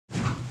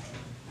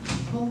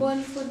I'm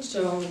born for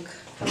junk.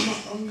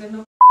 I'm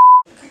gonna.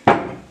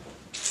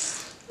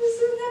 This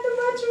is not the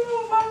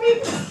bathroom,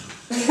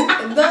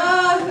 mommy.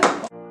 Dog.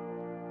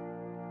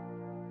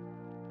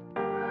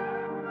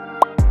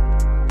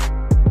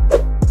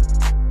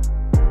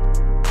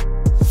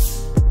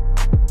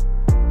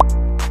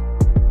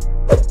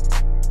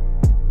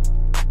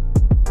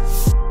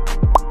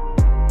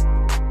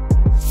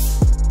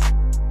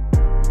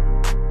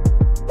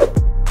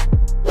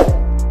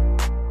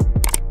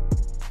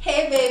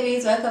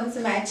 Welcome to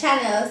my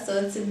channel.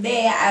 So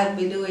today I'll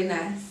be doing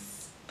a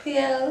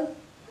spill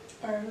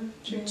or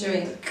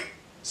drink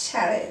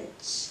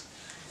challenge.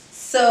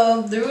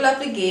 So the rule of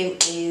the game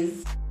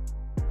is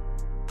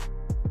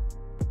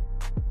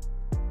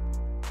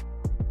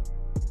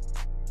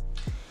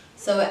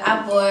we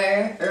have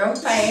our rum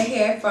fire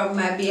here from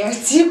my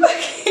BRT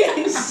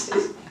package,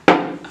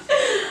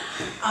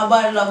 a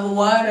bottle of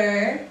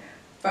water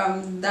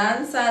from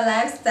Dancer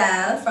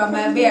Lifestyle from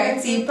my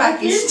BRT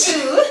package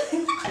too.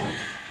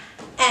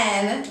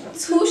 And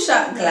 2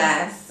 shot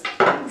glass,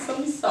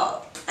 some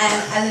salt,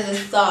 and a little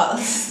salt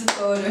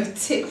so we're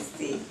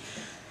tipsy.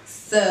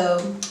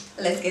 So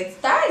let's get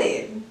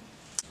started.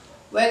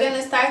 We're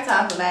gonna start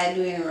off by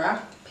doing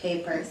rock,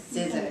 paper,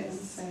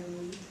 scissors.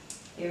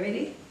 You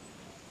ready?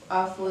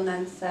 Off one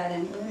and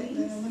side,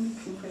 please.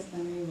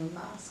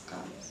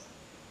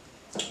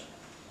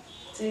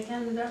 So you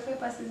can do rock,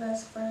 paper,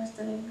 scissors first,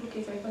 and then look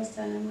if I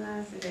question them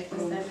last. If I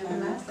question them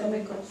last, then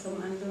make up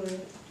some and do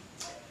it.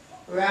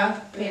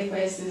 Rock,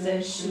 paper,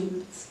 scissors,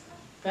 shoot.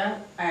 Rock,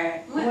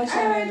 alright. What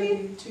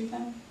already? 3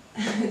 times?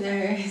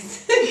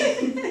 Nurse.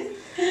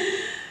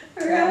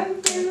 Rock,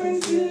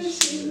 paper, scissors,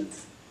 shoot.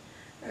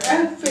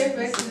 Rock,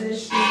 paper, scissors,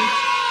 shoot.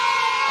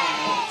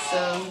 Alright,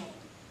 so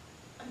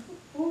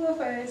who go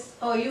first?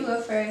 Oh, you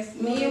go first.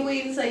 Me, you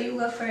win, so you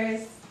go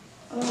first.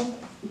 Oh.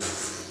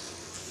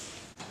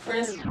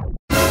 First.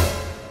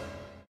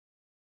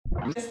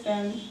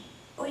 Question.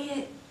 Oh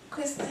yeah,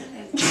 question.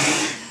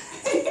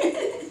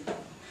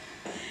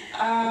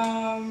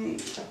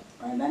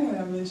 I don't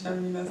even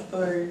mention in a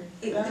story.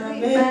 It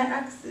deleted by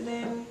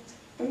accident.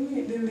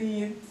 It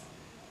delete.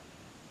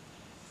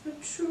 For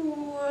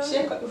sure.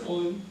 Check out the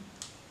phone.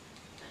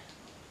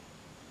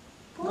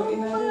 But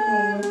in a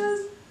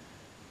phone.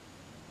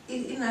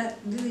 It's in a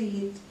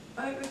delete. I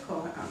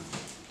record.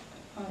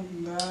 Oh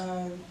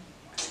God.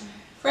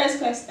 First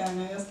question,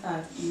 I just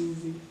start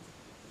easy.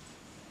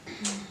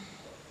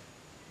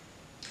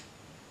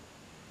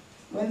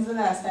 When's the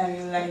last time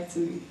you lied to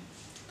me?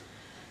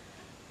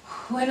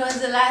 When was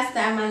the last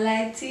time I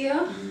lied to you?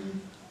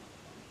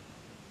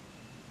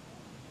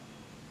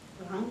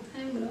 Long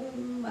time ago.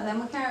 But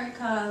I can't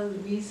recall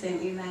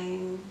recently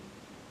lying.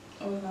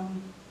 How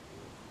long?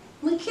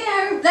 I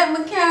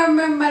can't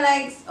remember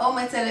like, oh,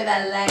 I tell you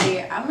that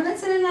lie. I'm gonna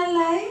tell you that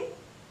lie?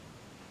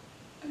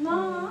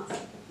 No.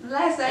 The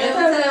last time I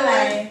tell you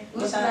lie.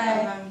 Which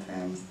lie? Long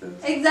time still.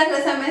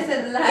 Exactly, so I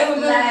said the last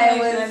lie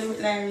was.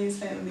 Lie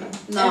recently.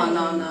 No.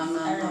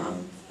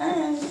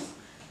 Alright.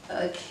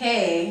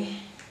 Okay.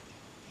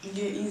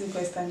 Get easy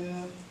question, you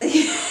know.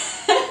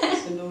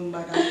 So don't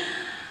bother.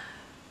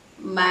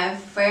 My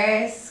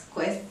first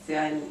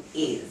question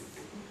is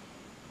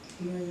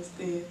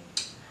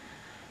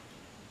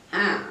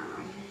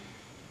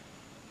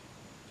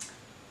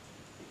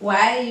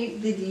why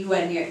did you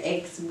and your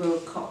ex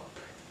broke up?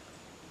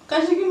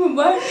 Cause you give me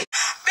bun.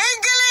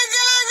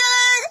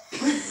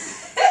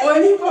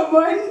 What if I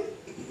bun?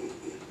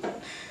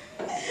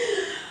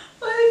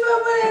 What if I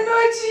bun and no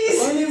cheese?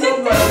 What if I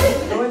bun?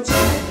 No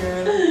cheese,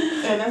 girl.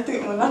 And I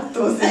take my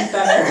lactose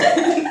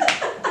intolerant.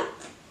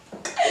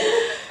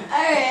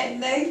 Alright,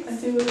 next. I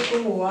think we'll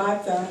put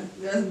water.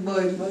 Just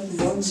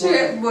bun.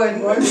 Straight bun.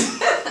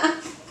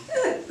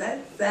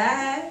 That's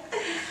sad.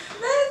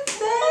 That's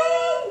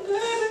sad.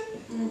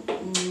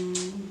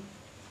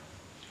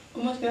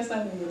 How much can I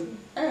start with?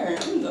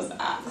 I'm just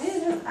ask. Yeah,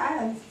 just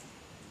ask.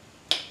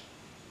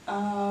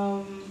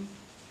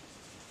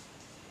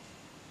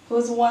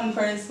 Who's one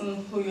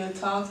person who you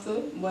talk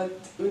to, but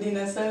within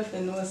yourself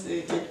you know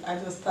say I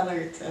just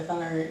tolerate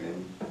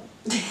them.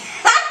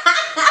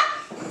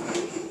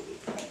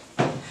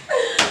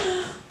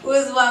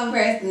 Who's one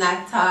person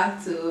I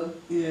talk to?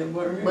 Yeah,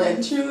 but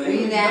really truly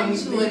deep down,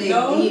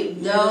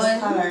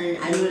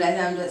 I know that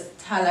I'm just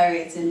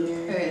tolerating the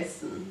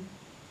person.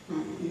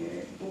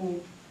 Yeah.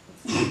 Ooh.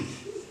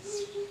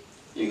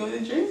 You gonna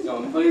drink?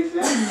 Gonna put it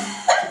down?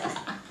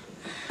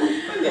 I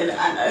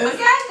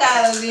can't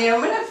call me.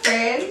 I'm not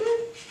afraid.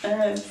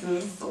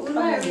 Who do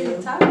I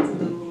really talk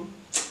to?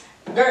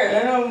 Girl, I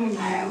don't.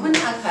 Alright, I'm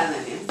not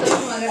calling him. So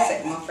I'm gonna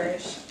take my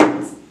first. I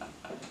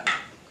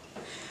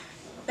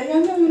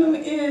can't tell you who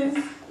it is.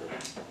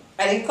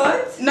 Are they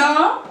cut? No.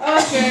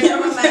 Okay,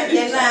 never mind.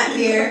 They're not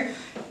here.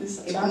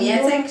 If me I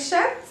take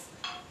shots.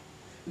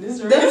 This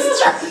is really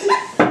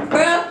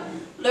bro,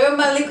 look at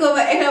my lick over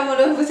and I'm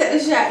gonna put the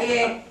shot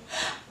here.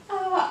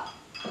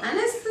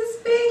 Honestly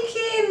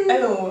speaking.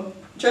 Hello.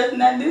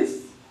 Threaten at this?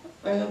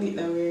 We're gonna beat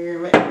them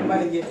where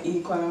everybody get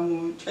equal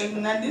amount.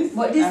 Threaten at this?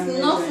 But this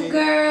enough,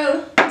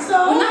 girl.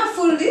 So we're not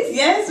full this?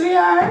 Yes, we we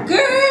are.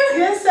 Girl!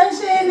 Yes,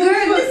 Sasha.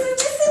 Girl,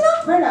 this is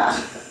enough. Brother.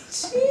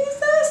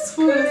 Jesus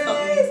Full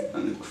Christ.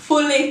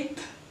 Full it.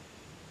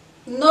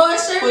 No,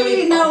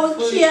 Sherry, now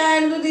we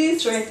can't do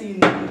this. Try it in.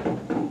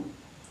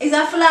 Is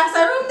a flask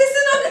room? This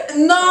is not.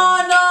 No.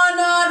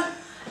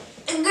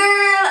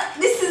 Girl,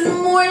 this is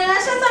more than a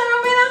shot of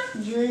rum, you know?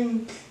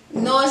 Drink.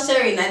 No,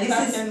 Sherina,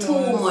 this is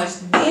too much.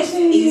 This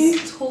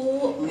is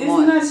too much. It's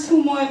not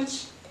too much.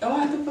 I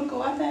want to put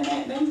water in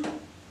it then.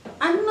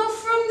 Enough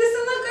from this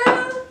in the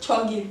girl.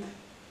 Chug it.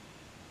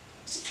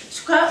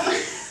 I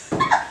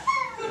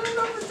don't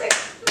know if to take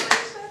my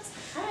shots.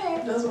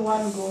 Alright. Just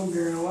one go,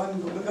 girl. One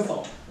go. Look at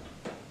all.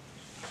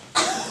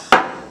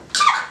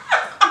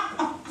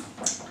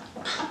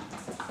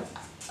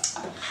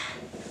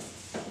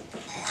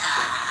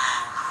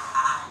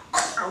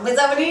 But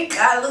somebody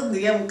can't look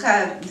damn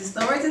can't. This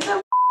not worth it.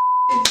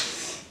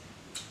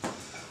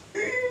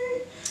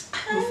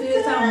 I feel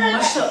it and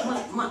mash up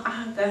my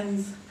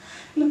organs.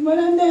 No, but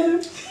I'm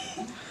dead.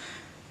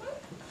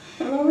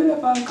 I'm going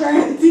up on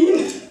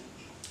quarantine.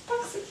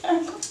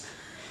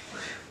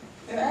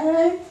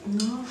 Alright?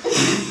 No.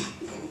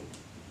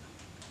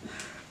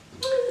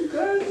 Oh,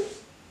 God.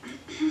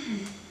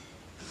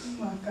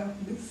 Mark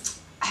up this.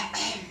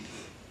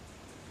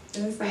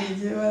 Yes, I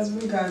was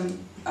vegan.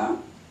 Huh?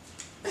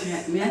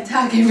 Me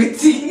attack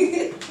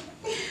everything.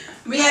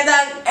 Me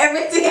attack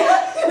everything.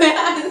 Me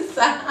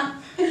answer.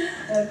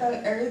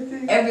 Attack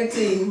everything.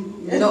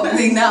 Everything.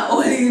 Nothing not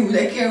only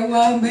like your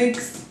one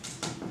mix.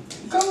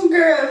 Come,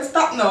 girl,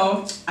 stop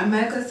now. Am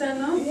I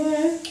concerned now?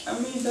 Yeah, I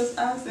mean, just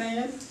answer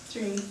your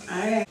drink.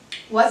 Alright.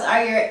 What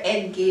are your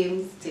end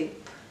games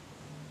tip?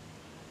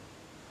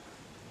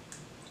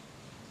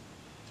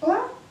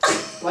 What?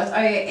 What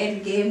are your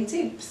end game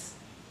tips?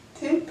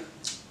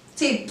 Tips.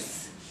 Tips?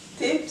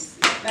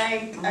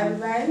 Like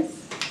advice?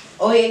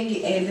 Oh,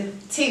 you end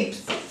tips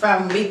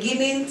from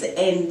beginning to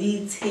end,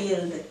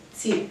 detailed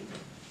tips.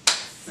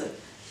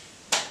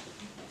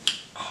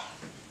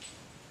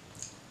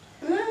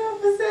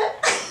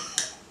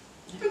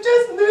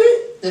 Just do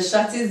it. The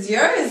shot is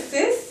yours,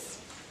 sis.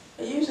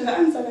 I usually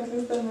answer like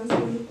this time I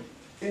say,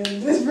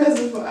 this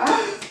present for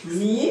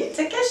Me?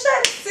 Take a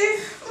shot,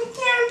 sis. I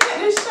can't take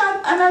the shot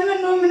and I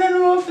don't know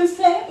what to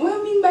say. What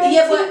I mean by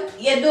Yeah, tip?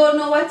 but you don't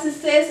know what to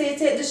say, so you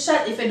take the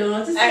shot. If you don't know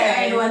what to say, or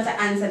you don't want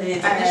to answer, then you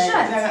take the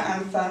shot. I'm gonna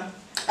answer.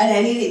 And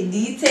I need it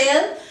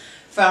detailed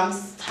from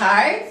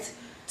start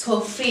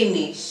to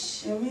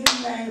finish. You mean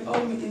like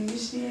how me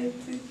initiate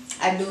it?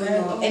 I don't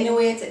know.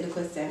 Anyway, you take the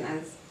question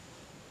answer.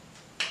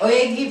 Or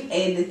you give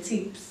Ed the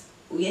tips.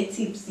 Your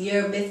tips,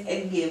 your best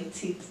Ed give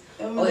tips.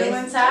 Or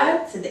you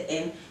start to the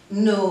end.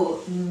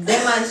 No,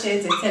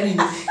 demonstrate telling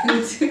the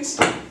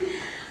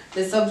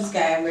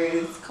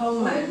subscribers.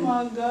 Come on. Oh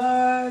my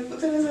God.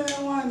 What else I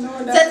don't want to know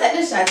So that? take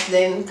the shots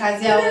then,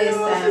 because you always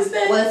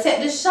time. Well, take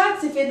the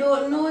shots if you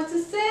don't know what to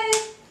say.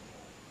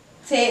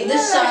 Take the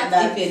shots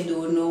if you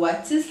don't know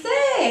what to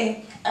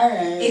say.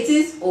 Alright. It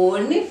is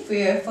only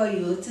fair for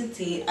you to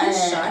take the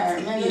shots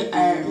if you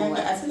don't know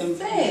what to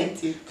say.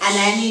 And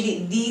I need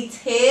it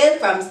detailed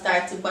from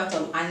start to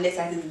bottom, unless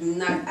I is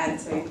not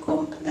answering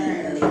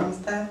completely. From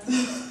start to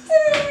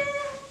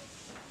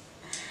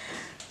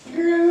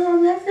girl,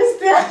 I'm a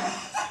Christian.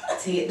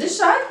 Take the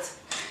shot.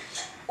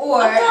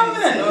 Or I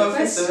don't know if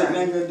question. I'm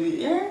going to do it,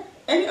 yeah?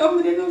 Any of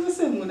me, they know for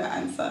some good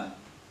answer.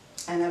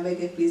 And I beg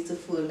you please to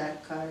fold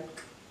that card.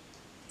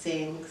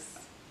 Thanks.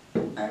 I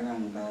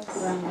run that.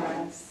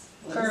 Congrats.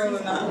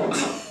 Corona.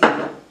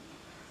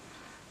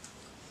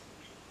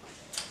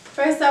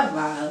 First of all,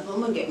 I'm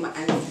going to get my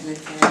hand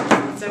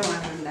sanitizer. So I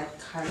want that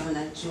card on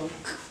a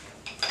joke.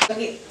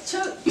 Okay,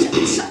 shut.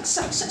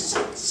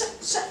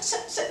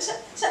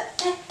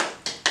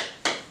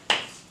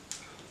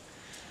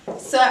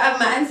 So I have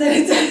my hand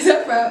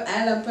sanitizer from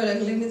Island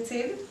Product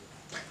Limited.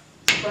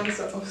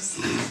 Sponsor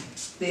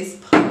us. They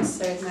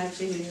sponsored my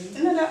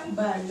video. Not that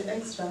bad, the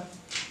extra.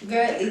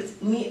 Girl,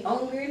 it's me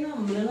hungry now.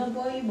 I'm not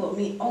boy, but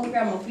me hungry.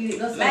 I'm gonna feel it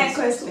just My like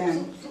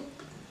question.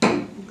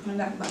 Not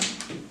that bad.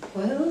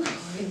 well,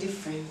 what a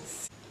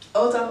difference.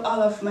 Out of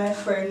all of my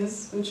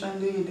friends, which one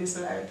do you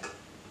dislike?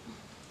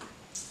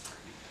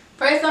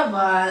 First of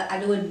all, I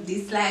don't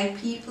dislike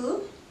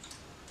people,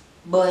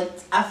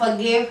 but I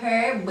forgave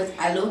her, but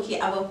I low-key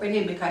have a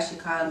friend because she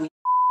called me.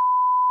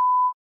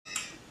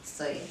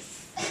 So yes.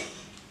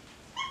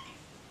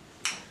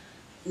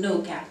 No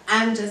cap.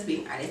 I'm just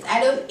being honest. I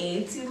don't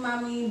hate you,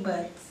 mommy,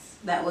 but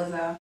that was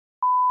a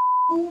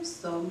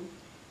so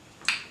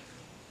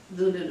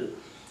do.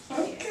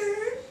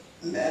 Okay.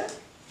 Yes.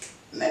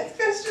 Next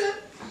question.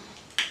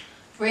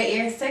 Rate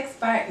your sex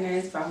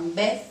partners from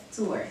best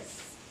to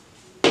worst.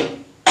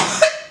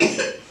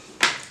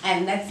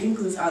 And that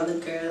includes all the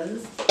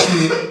girls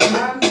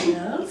or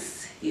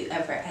males you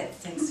ever had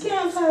sex with. You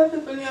can't call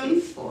people names.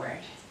 Before.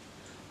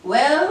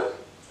 Well,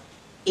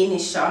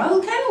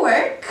 initial can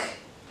work.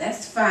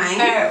 That's fine.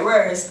 Alright,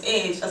 worst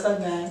age as a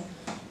guy.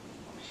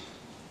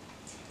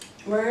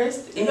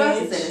 Worst age. You don't have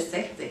to say the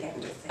sex, they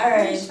can just say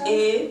Alright, initial.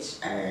 age.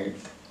 Alright.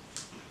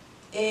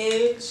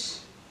 Age.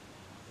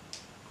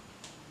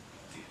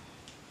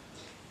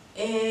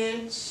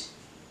 H.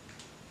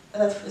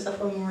 That's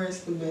from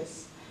worst to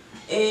best.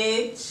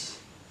 H.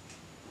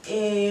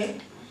 A.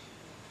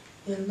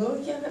 You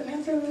look at me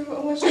and tell me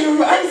how much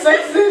you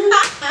answer.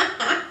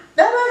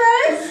 That's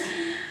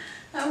nice.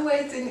 I'm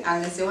waiting.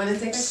 Unless you want to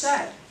take a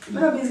shot.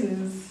 No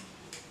business.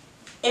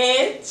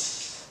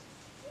 H.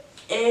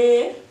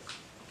 A.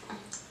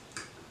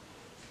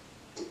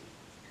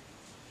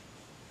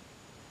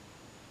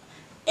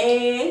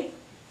 A.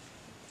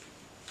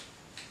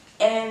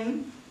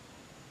 N.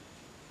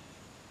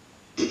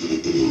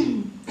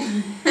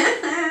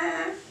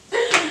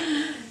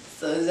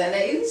 So is that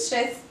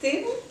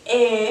interesting?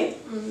 A.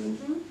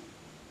 Mm-hmm.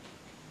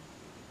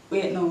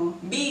 Wait, no.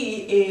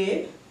 B.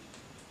 A.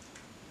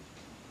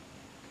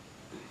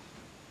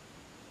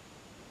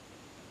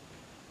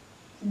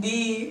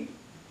 D.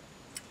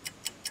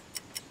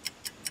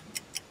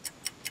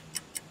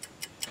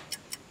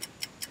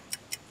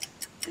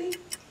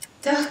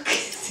 Duck.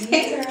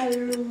 I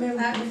remember.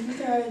 I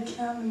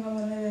can't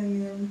remember the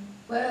name.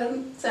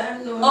 Well,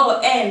 time no.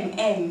 Oh, N.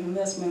 N.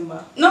 Let's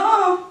remember.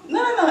 No.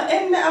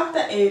 N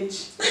after H.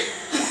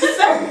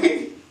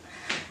 Sorry.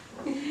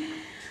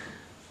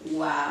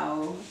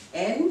 Wow.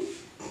 N?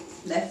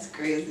 That's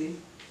crazy.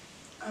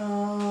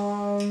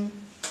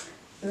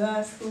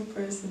 Last two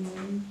person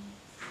name.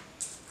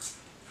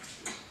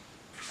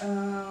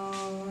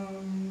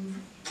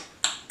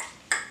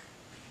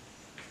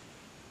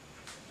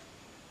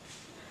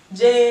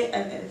 J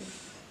and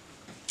S.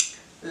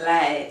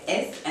 Like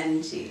S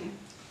and G.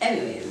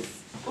 Anyways.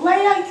 Why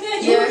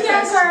you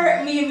can't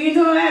correct me? You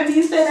know why I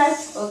mean say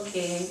that?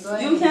 Okay, go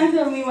ahead. You can't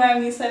tell me why I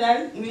mean say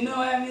that. You know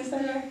why I mean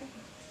say that?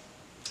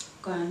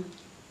 Go on.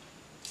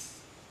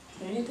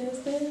 Can you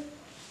test it?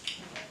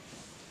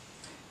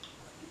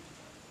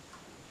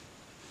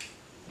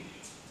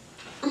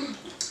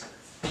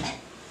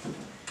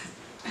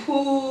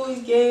 Who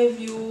gave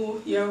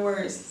you your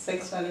worst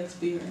sexual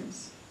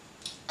experience?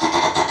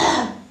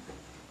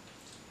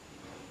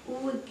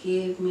 Who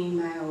gave me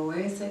my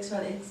worst sexual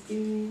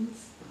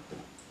experience?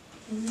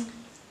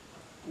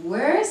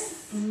 Worst?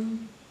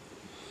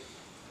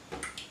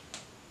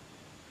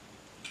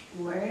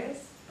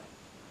 Worst?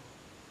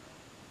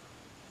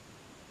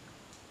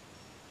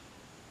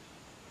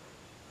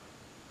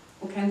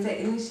 We can say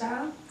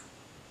initial?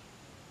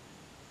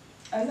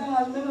 As long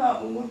as me know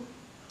who.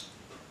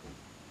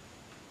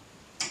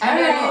 I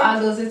don't know all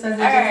those letters.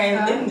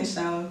 Alright,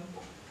 initial.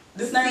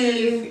 This not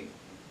really.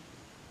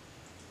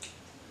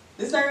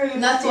 This not really.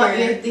 That's what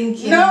you're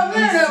thinking. No,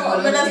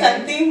 but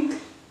that's a thing.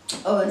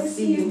 Oh, What does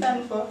see. C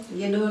stand for?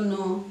 You don't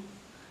know.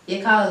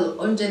 You call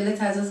 100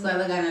 letters of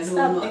square and I don't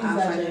Stop know half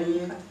of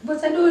exaggerating. them.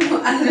 But I don't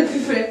know other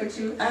people like with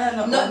you. I don't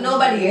know. No,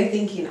 nobody you're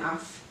thinking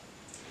of.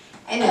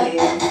 Anyway.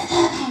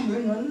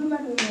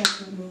 Nobody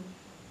knows.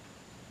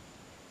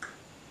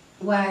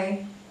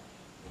 Why?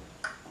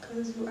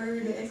 Because you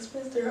already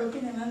expressed your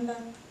opinion on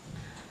that.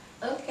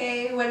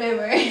 Okay,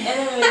 whatever.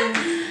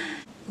 Anyway,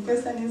 the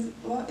question is,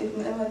 what if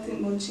you ever think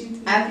about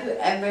cheating? Have you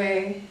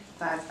ever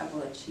thought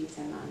about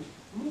cheating on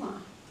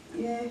someone?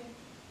 Yeah.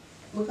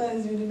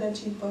 Because you did a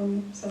cheat on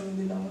me, so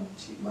we did a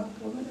cheat back.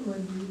 I never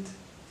do it.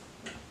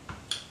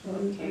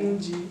 Okay.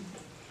 G.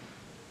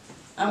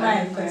 Am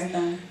I a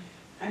question?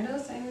 I don't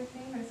say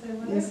anything. I said You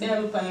whatever. say I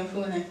look on your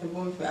phone like you're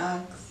going for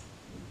ask.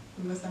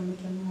 You must have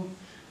make you know.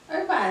 Or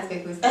if I ask a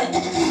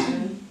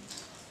question.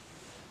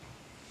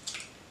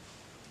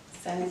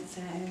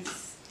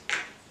 Sanitize.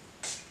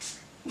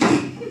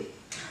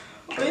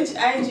 Which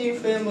IG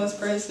famous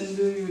person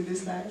do you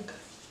dislike?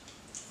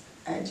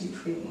 IG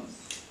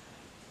famous.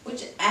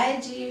 Which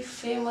IG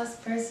famous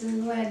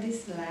person do I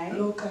dislike?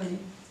 Locally.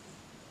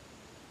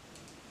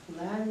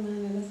 Lord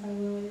man, I just have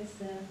no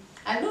idea.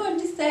 I don't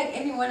dislike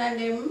any one of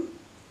them.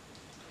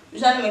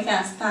 Usually I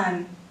can't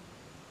stand.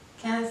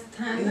 Can't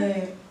stand.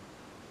 Yeah.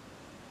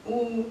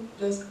 Who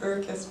just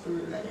irk your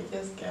spirit, like I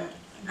just can't.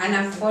 And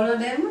I follow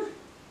them.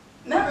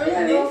 Not I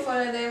really. don't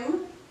follow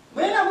them.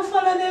 When I will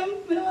follow them,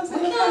 we don't want I to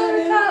follow can't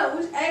them. recall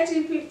which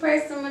IG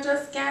person I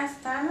just can't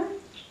stand.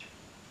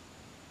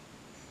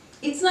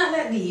 It's not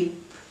that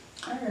deep.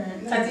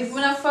 Alright. Because if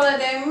I don't follow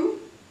them,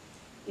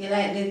 you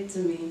like that to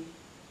me.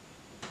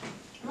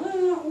 I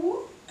don't know who.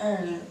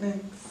 Alright,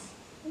 next.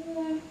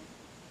 Yeah.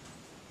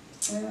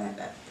 I like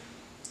that.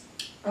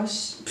 Oh,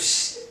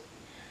 psh.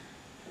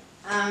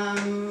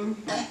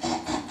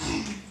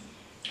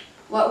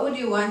 What would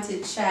you want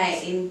to try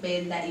in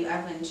bed that you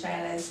haven't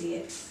tried as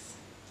yet?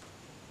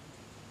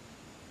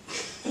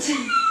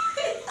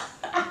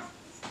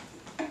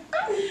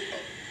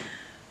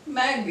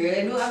 My girl,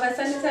 you don't have a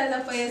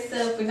sanitizer for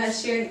yourself. You're not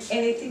sharing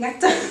anything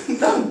at all.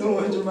 Don't do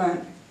what you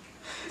want.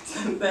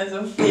 Sometimes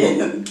I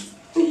feel.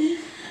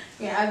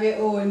 You have your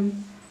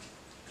own.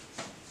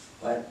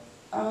 What?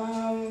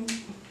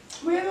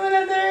 We're doing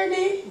a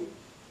 30.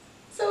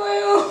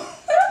 So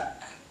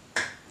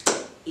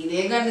Either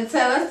you're going to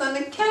tell us on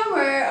the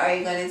camera or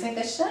you're going to take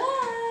a shot.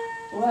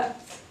 what?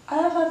 I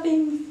have a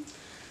thing.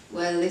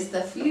 Well, list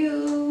a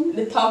few.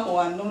 The top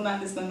one. No, not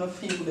this number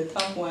few. The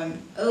top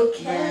one.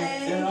 Okay.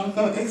 Right. You're not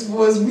gonna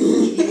expose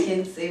me. You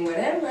can say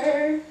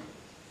whatever.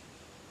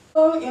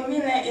 Oh, you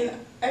mean like in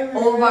every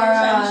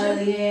Overall,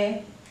 relationship?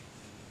 yeah.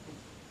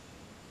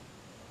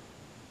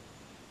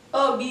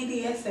 Oh,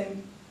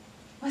 BDSM.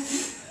 What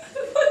is,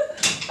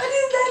 what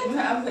is that?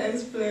 I have to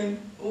explain.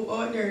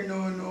 Oh, there,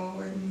 no, I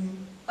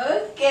mean.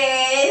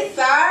 Okay,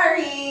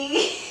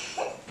 sorry.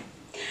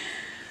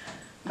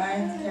 My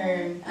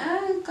turn.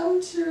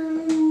 Come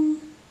true.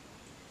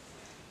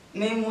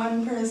 Name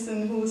one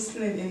person who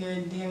slid in your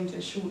DM to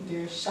shoot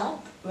their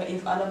shot, but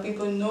if other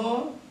people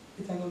know,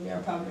 it's not gonna be a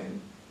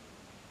problem.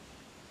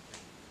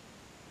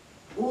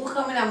 Who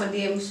coming out my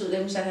DM shoot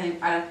them shot and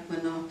if other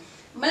people know?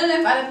 I don't know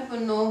if other people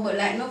know, but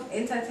like no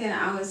entertainer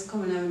I was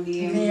coming out my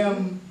DM.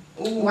 Name.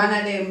 One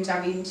of them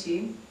Da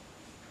Vinci.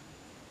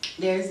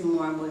 There's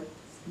more, but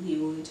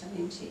you Da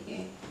Vinci,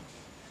 yeah.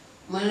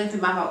 I don't know if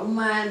you have a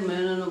woman, I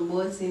don't know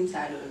both things,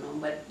 I don't know,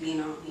 but you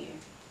know, here.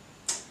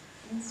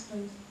 That's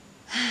fine.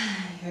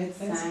 Hurts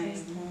That's time.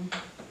 fine.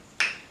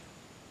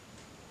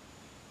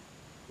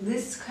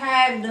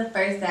 Describe the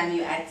first time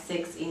you had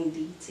sex in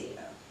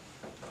detail.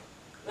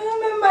 I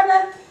remember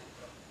that.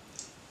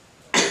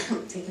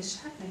 Take a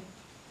shot then.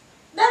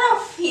 That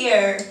of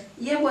fear.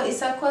 Yeah, but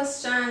it's a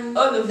question.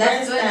 Oh, the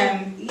That's first when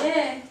time.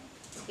 yeah.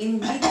 In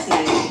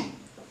detail.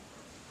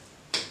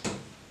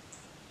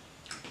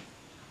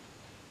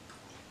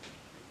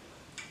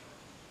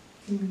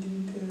 In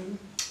detail.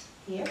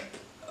 Yep.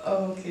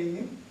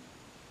 Okay.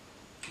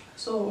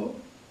 So,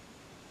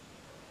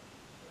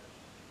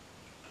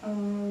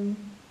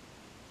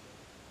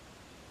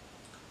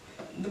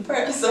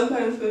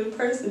 sometimes the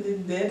person is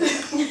dead.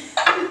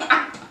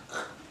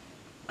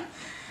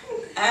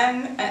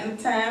 And at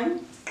the time,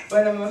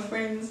 one of my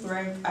friends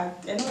worked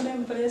at, you know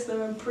them place that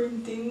were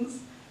print things?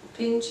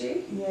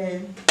 Pinchy? Yeah.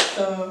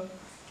 So,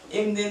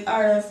 him did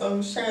order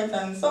some shirts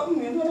and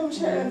something, you know them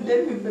shirts,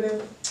 dead people,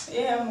 them,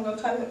 yeah, I'm gonna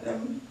collect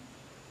them,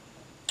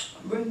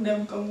 bring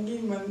them, come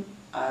give them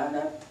all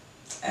that.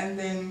 And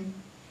then,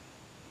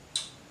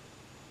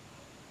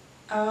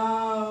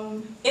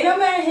 in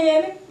my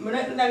head, I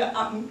don't think that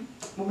happen,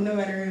 but I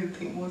never really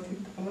think about it.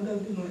 I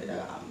don't know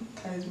that happen,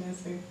 because I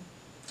say,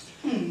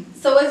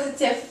 So was it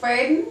your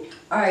friend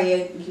or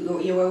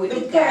you were with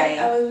the guy?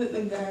 I was with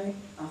the guy,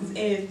 his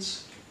age.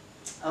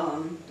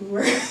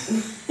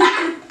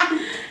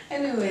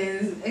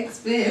 Anyways,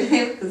 explain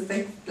the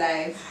sex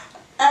life.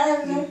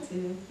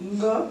 And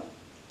go.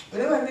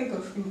 Whenever I think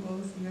of friend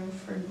goals,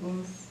 friend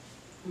goals.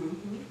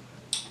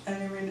 And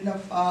we were in the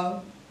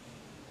fall.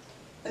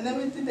 And then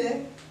we did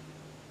it.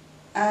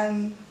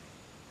 And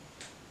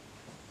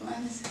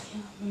honestly, I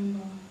can't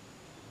remember.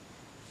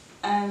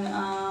 And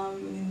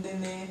we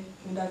did it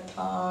with that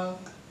talk.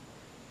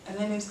 And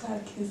then he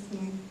started kissing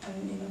me.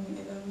 And then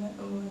I'm like,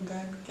 oh my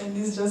god, can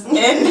this just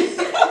end?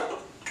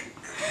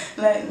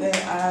 Like the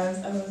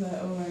ass. I was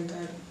like, oh my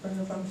god, run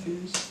up and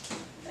finish.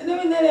 And then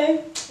we did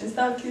it. He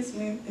started kissing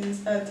me and he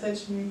started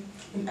touching me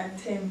in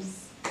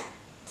attempts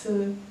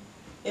to,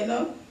 you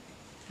know,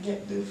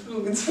 get the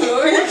fluids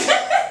flowing.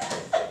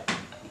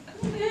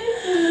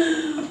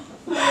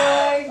 Oh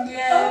my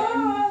god. Oh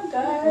my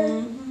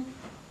god.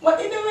 But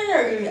it never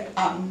really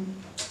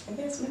I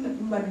guess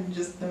everybody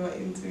just never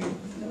into it.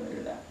 It's never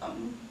really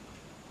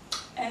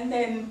And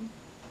then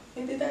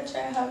we did I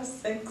try to have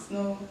sex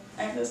now.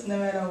 I just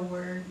never had a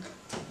word.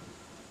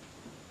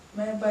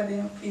 My body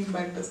and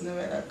feedback just never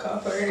had a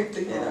cooperate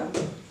together.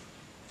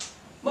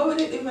 But we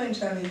did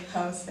eventually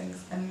have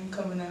sex and we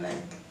come in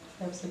like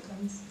 5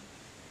 seconds.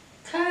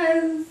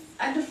 Cause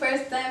at the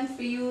first time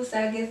for you, so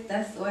I guess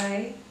that's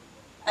why.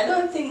 I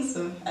don't think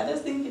so. I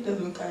just think it just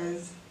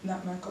because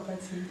not my cup of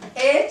tea.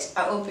 H,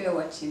 I hope you're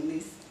watching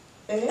this.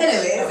 Anyways.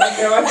 I hope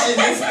you're watching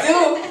this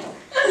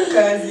too.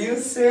 Because you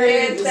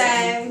swear Your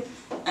time.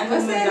 And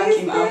What's then we that knock he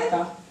him said?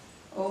 after.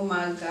 Oh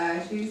my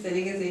gosh, you said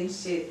niggas ain't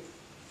shit.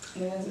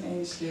 Yes,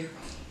 ain't shit.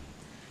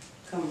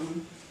 Come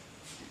on.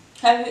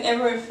 Have you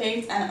ever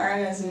faked an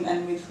orgasm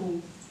and with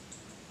who?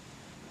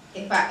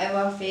 If I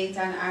ever faked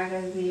an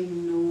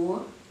orgasm,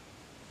 no.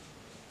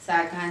 So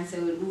I can't say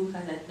with who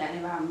because that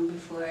never happened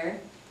before.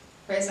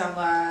 First of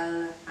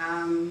all,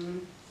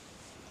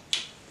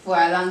 for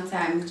a long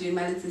time during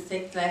my little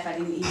sex life, I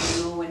didn't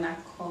even know when I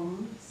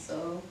come.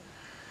 So,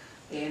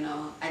 you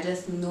know, I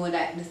just know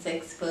that the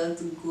sex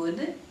felt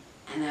good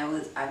and I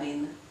was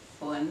having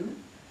fun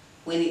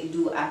when it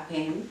do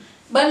happen.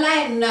 But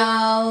like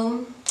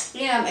now,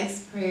 you know, what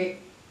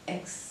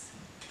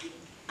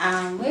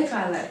do you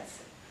call that?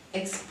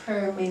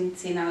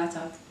 Experimenting a lot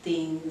of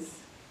things.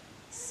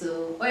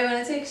 So, oh, you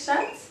want to take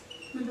shots?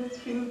 I don't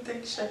feel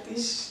take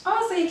shotish.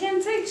 Oh, so you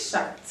can take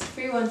shots.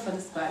 Free one for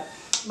the squad.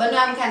 But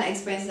now I'm kind of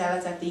experiencing a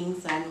lot of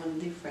things and know the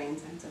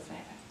difference and stuff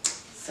like that.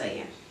 So,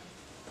 yeah.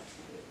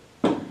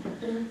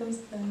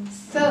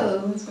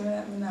 So,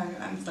 I'm not going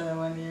to answer that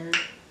one here.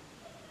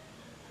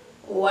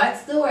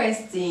 what's the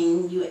worst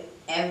thing you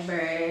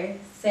ever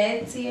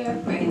said to your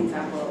friends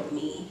about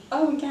me?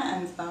 Oh, we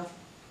can't answer.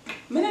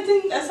 I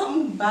think that's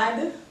something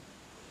bad.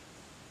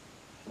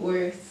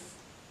 Worse.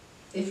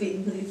 If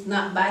it's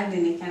not bad,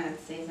 then you cannot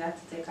say. You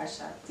have to take a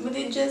shot. But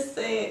they just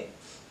say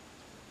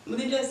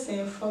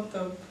fucked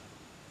up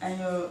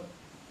and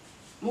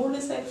More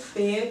say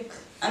fake.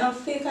 And I'm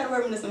fake at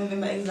where I don't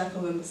remember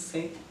exactly what I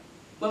say.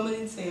 But I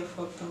didn't say you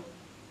fucked up.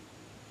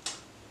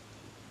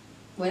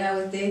 When I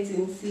was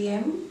dating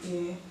CM?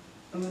 Yeah.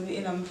 I'm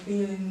in my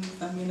feelings,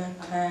 I'm in a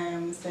car,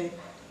 I'm say,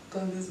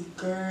 cause this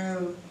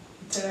girl,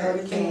 tell her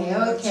everything.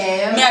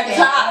 Okay.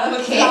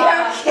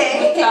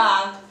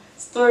 Talk.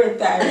 Story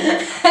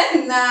time.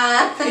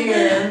 Nah.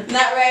 Here.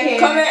 Not right here.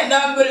 Comment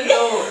down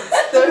below.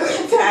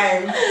 Story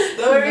time.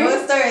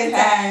 No story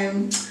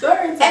time.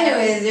 Story time.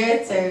 Anyways,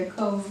 your turn.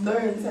 Come.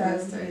 Story time.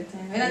 Story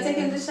time. We're not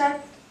taking the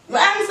shot?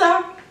 But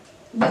answer.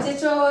 But you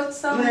throw out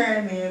some?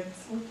 Learn it.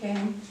 Okay.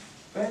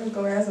 Where we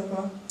go, where's the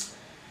phone?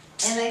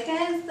 And I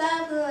can't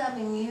stop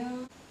loving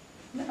you.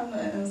 No, I'm not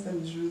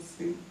answering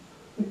juicy.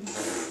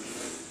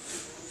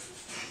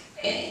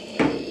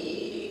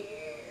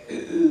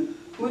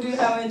 Would you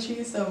have a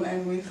threesome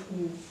and with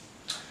who?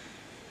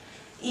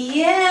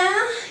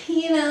 Yeah,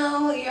 you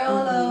know,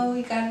 YOLO,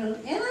 we got to,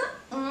 you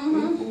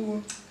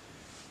know.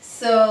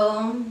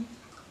 So,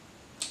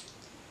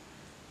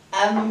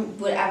 I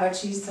would have a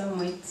threesome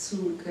with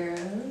 2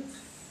 girls.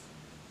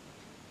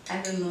 I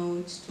don't know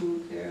which 2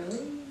 girls.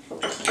 2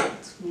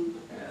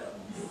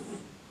 girls.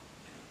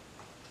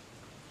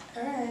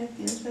 Alright,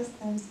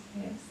 interesting.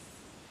 Yes.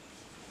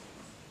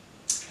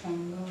 Go.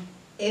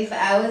 If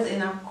I was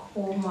in a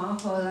coma,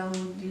 how long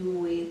would you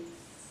wait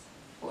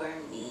for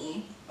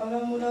me? How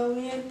long would I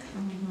wait?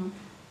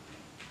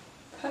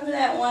 Probably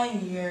like 1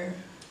 year.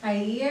 A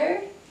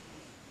year?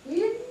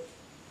 Really?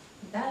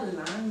 That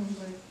long,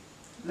 but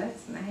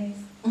that's nice.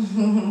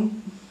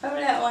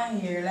 Probably like 1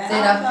 year. Like so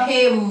you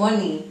pay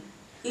money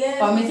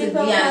for me to be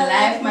on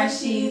life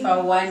machine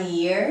for 1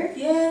 year?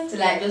 Yeah. To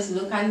like just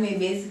look at me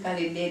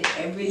basically dead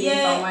every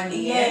day for 1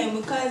 year? Yeah,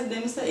 because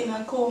them sit in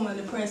a coma,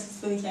 the person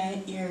so they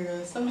can hear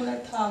you. Someone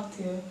that talk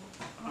to you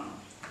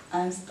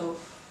and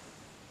stuff.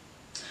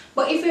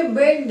 But if your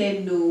brain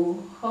dead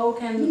though, how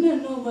can you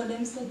don't know, but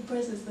them said the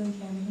person so they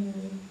can hear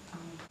you.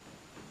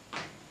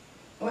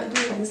 What do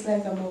you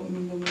dislike about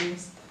me the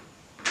most?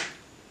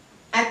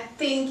 I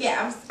think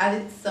I've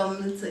added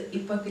some little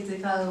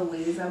hypocritical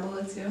ways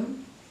about you.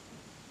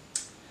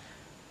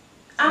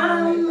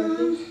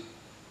 I'm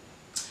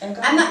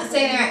not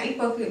saying you're a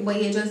hypocrite, but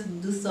you just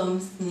do some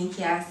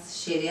sneaky ass,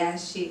 shady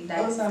ass shit that.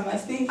 Oh, so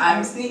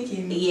I'm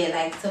sneaking. Yeah,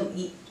 like some.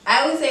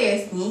 I would say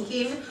you're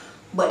sneaking,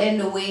 but then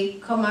the way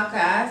it come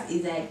across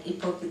is like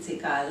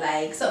hypocritical.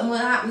 Like something will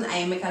happen,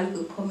 I make a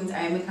little comment,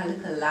 I make a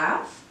little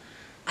laugh,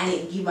 and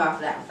it give off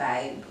that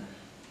vibe.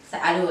 So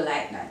I don't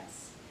like that.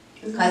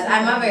 Because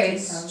I'm a very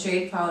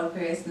straightforward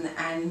person,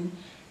 and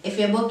if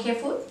you book your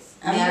foot,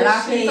 I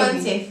laugh in front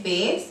of your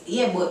face.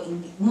 Yeah, but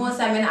most of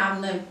the time I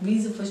have no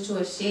reason for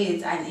show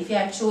shades, and if you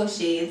have show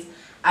shades,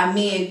 I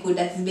make good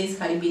that is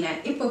basically being an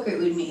hypocrite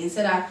with me.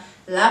 Instead of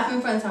laugh in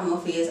front of my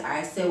face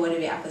or say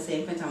whatever you have to say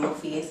in front of my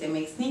face, you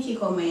make sneaky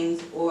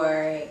comments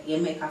or you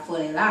make a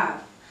funny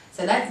laugh.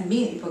 So that's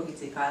being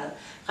hypocritical.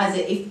 Because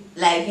if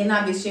like you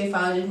not be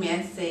straightforward with me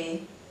and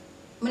say,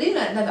 but you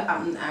know that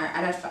happen or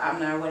that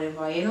happen or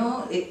whatever, you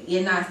know,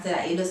 you not say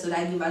that, you just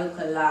like give a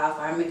little laugh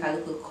or make a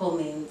little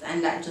comment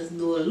and that just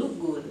don't look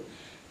good.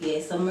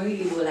 Yeah, so I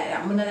really do like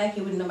that. I'm not like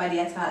it with nobody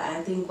at all. And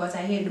I think what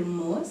I hear the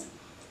most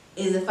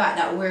is the fact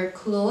that we're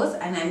close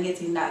and I'm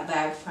getting that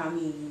vibe from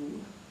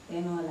you.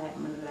 You know, like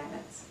I'm not like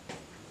that.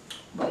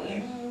 But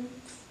yeah.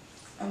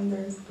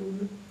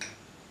 Understood.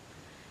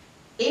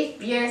 If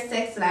your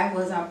sex life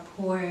was a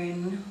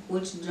porn,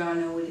 which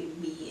genre would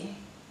it be?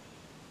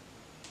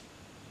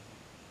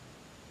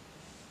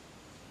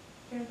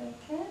 Girl, I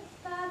can't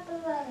stop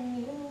loving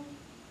you.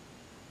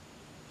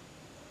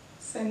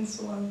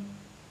 Sensual.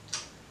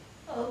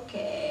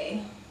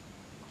 Okay.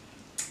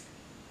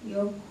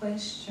 Your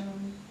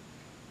question.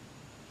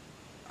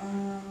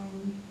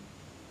 I'm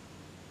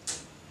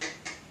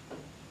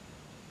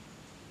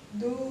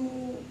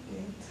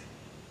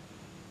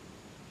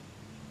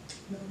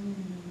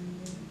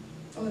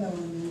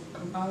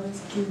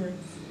always curious.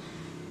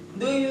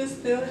 Do you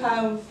still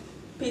have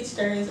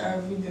pictures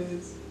or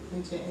videos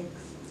with your ex?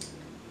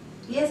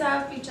 Yes, I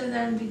have pictures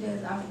and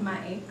videos of my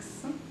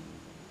ex.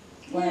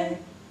 Why? Yeah.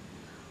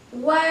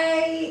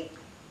 Why?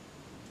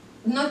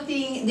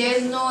 Nothing.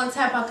 There's no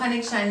type of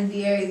connection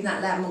there. It's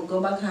not like I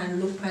go back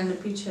and look and the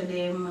picture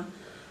them.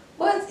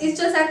 But it's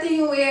just a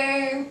thing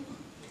where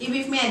even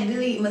if me I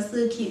delete, I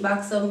still keep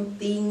back some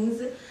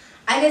things.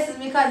 I guess it's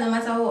because no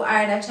matter how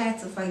hard I try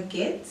to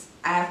forget,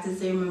 I have to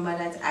say remember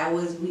that I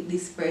was with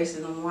this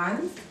person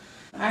once.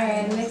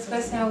 Alright, next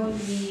question would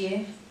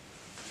be,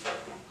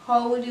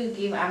 how would you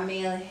give a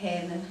male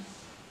head?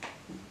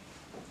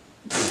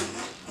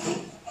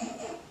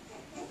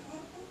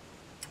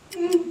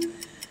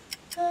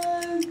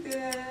 Oh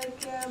god, I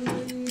can't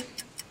breathe.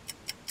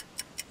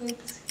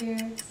 Looks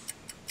here.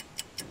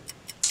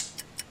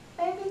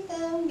 Baby,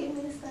 come give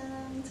me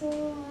some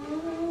too.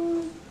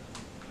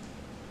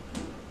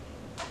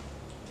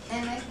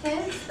 And I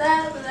can't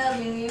stop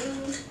loving you.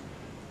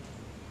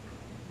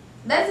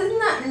 That is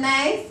not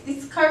nice.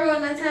 It's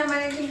Corona time and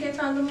I can get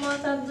on the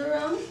mouth of the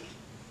room.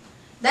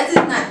 That is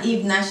not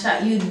even a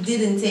shot. You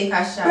didn't take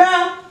a shot.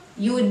 Bruh,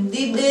 You didn't.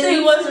 The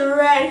thing was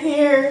right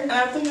here. And I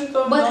have to make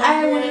up. But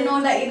I already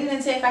know that you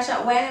didn't take a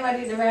shot. Why never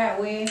did the right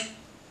way?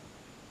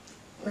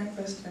 My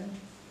question.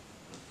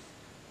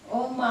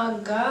 Oh my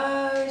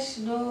gosh,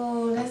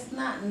 no, that's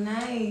not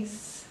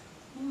nice.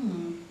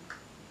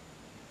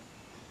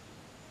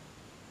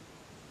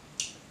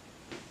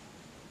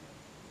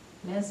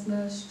 That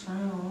smells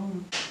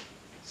strong.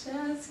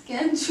 Just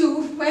can't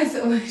choose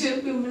myself. I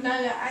should be not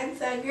gonna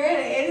answer, girl.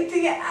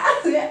 Anything you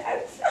ask, you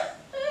answer.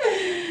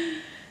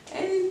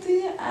 Anything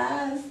you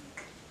ask.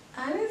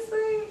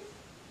 Honestly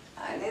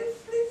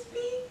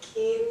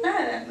speaking.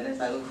 Nah, but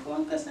if I look for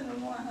one question, I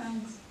want to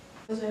ask.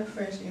 What's your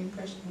first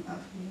impression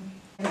of you?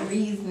 The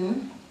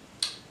reason,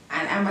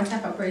 and I'm a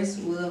type of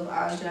person who love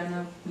all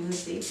genre of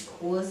music,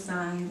 whole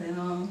songs and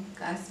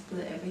gospel,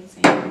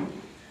 everything.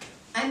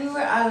 And we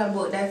were all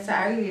about that, so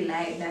I really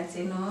like that,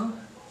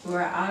 We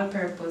were all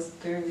purpose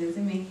girls,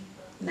 isn't me?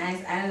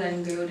 Nice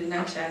island girl with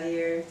natural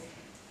hair,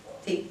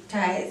 thick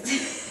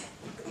ties.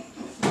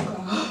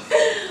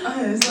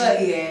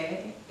 But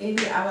yeah, it did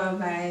have a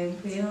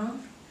vibe,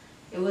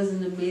 It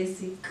wasn't the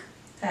basic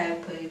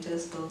type, but it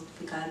just felt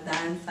because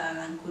dancehall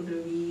and could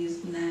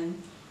reuse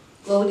and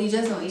well, would you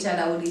just know each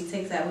other? Would you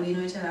text that? Would you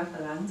know each other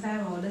for a long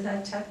time? Or would you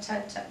just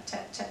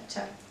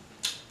chat?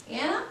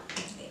 Yeah?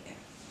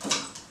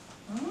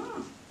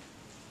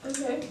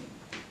 Okay.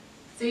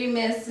 3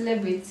 male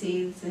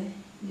celebrities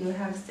you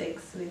have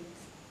sex with.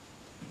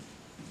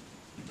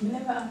 I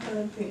never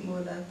actually think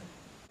about that.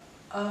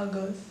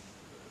 August.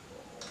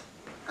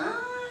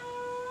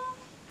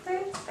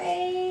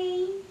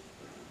 Birthday.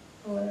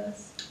 What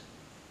else?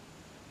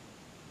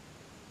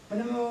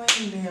 Whenever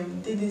when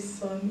name Diddy's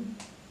son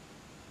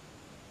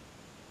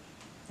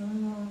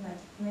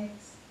That's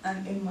next.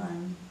 and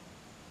Iman.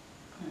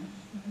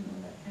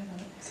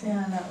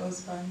 Tiana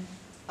husband.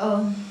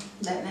 Oh,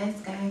 that nice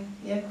guy.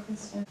 Yeah,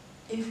 question.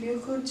 If you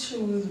could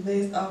choose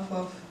based off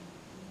of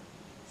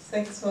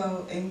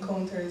sexual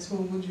encounters, who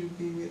would you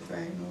be with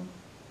right now?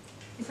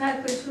 If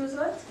I could choose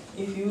what?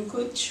 If you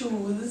could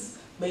choose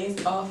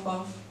based off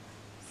of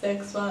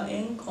sexual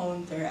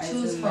encounter,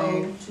 Choose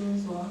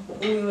what?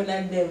 Who would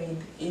I date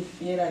with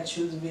if you had to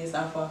choose based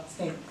off of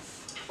sex?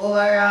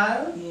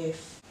 Overall?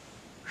 Yes.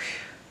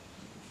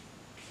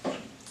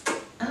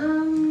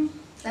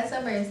 That's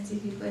a very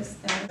sticky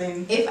question.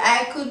 Then, If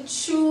I could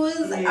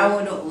choose, yeah. I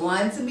wouldn't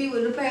want to be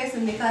with the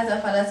person because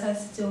of a lot of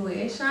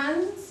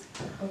situations.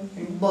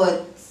 okay.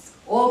 But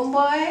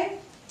homeboy,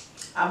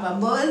 have a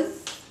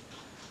buzz.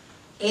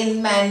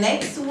 In my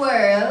next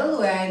world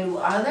where I do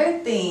other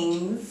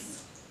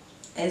things,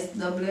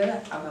 SW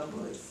have a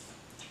buzz.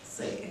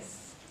 So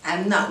yes,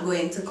 I'm not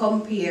going to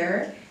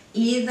compare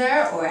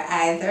either or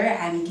either.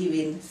 I'm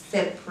giving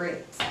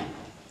separate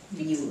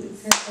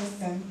views.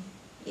 Okay.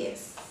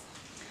 Yes.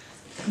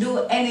 Do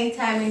any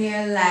time in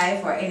your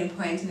life or any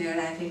point in your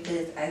life it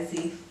feels as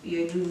if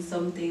you're doing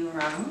something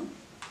wrong.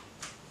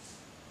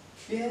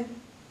 Yeah.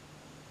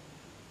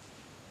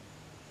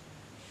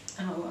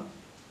 Oh,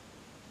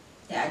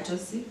 yeah, I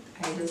just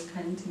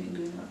continue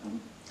doing wrong.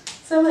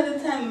 Some of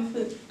the time, I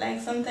feel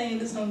like sometimes you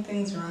do some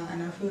things wrong,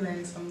 and I feel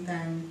like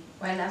sometimes.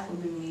 Well, that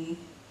would be me.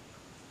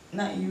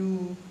 Not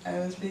you. I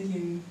was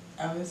saying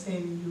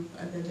you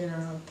as a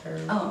general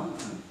term. Oh.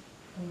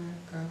 Oh my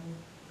god.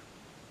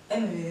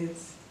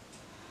 Anyways,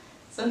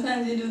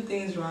 sometimes you do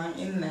things wrong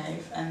in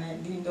life and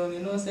like deep down you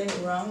know say it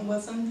wrong,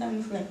 but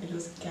sometimes it's like you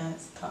just can't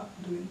stop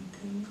doing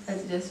things.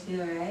 Because you just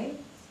feel right?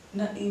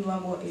 Not even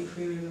about you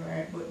feeling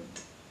right, but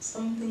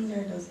some things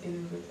are just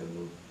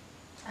inevitable.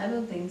 I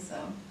don't think so.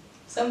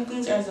 Some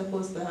things are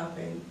supposed to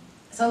happen.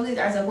 Some things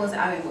are supposed to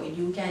happen, but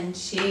you can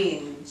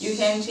change. You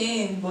can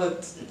change,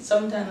 but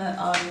sometimes not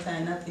all the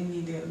time, not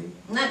immediately.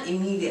 Not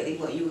immediately,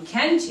 but you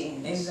can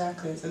change.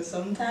 Exactly. So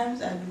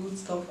sometimes I do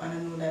stuff and I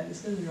know that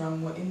this is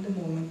wrong, but in the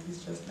moment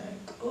it's just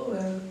like, oh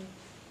well.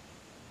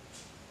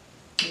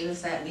 You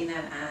just like being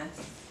an ass.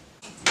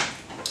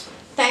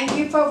 Thank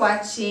you for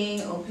watching.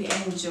 Hope you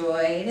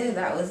enjoyed.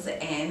 That was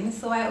the end.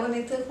 So I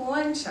only took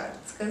 1 shot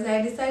because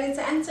I decided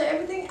to answer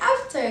everything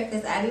after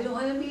because I didn't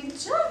want to be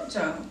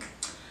drunk.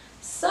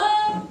 So,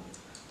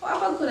 what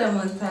about good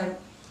amount of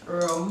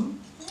rum?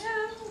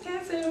 Yeah,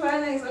 can't say for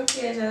next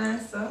occasion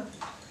and stuff.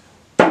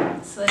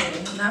 So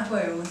yeah, not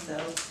for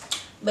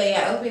myself. But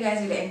yeah, I hope you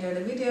guys really enjoyed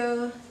the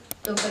video.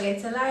 Don't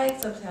forget to like,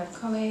 subscribe,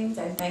 comment,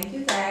 and thank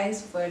you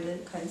guys for the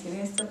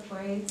continuous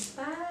support.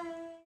 Bye.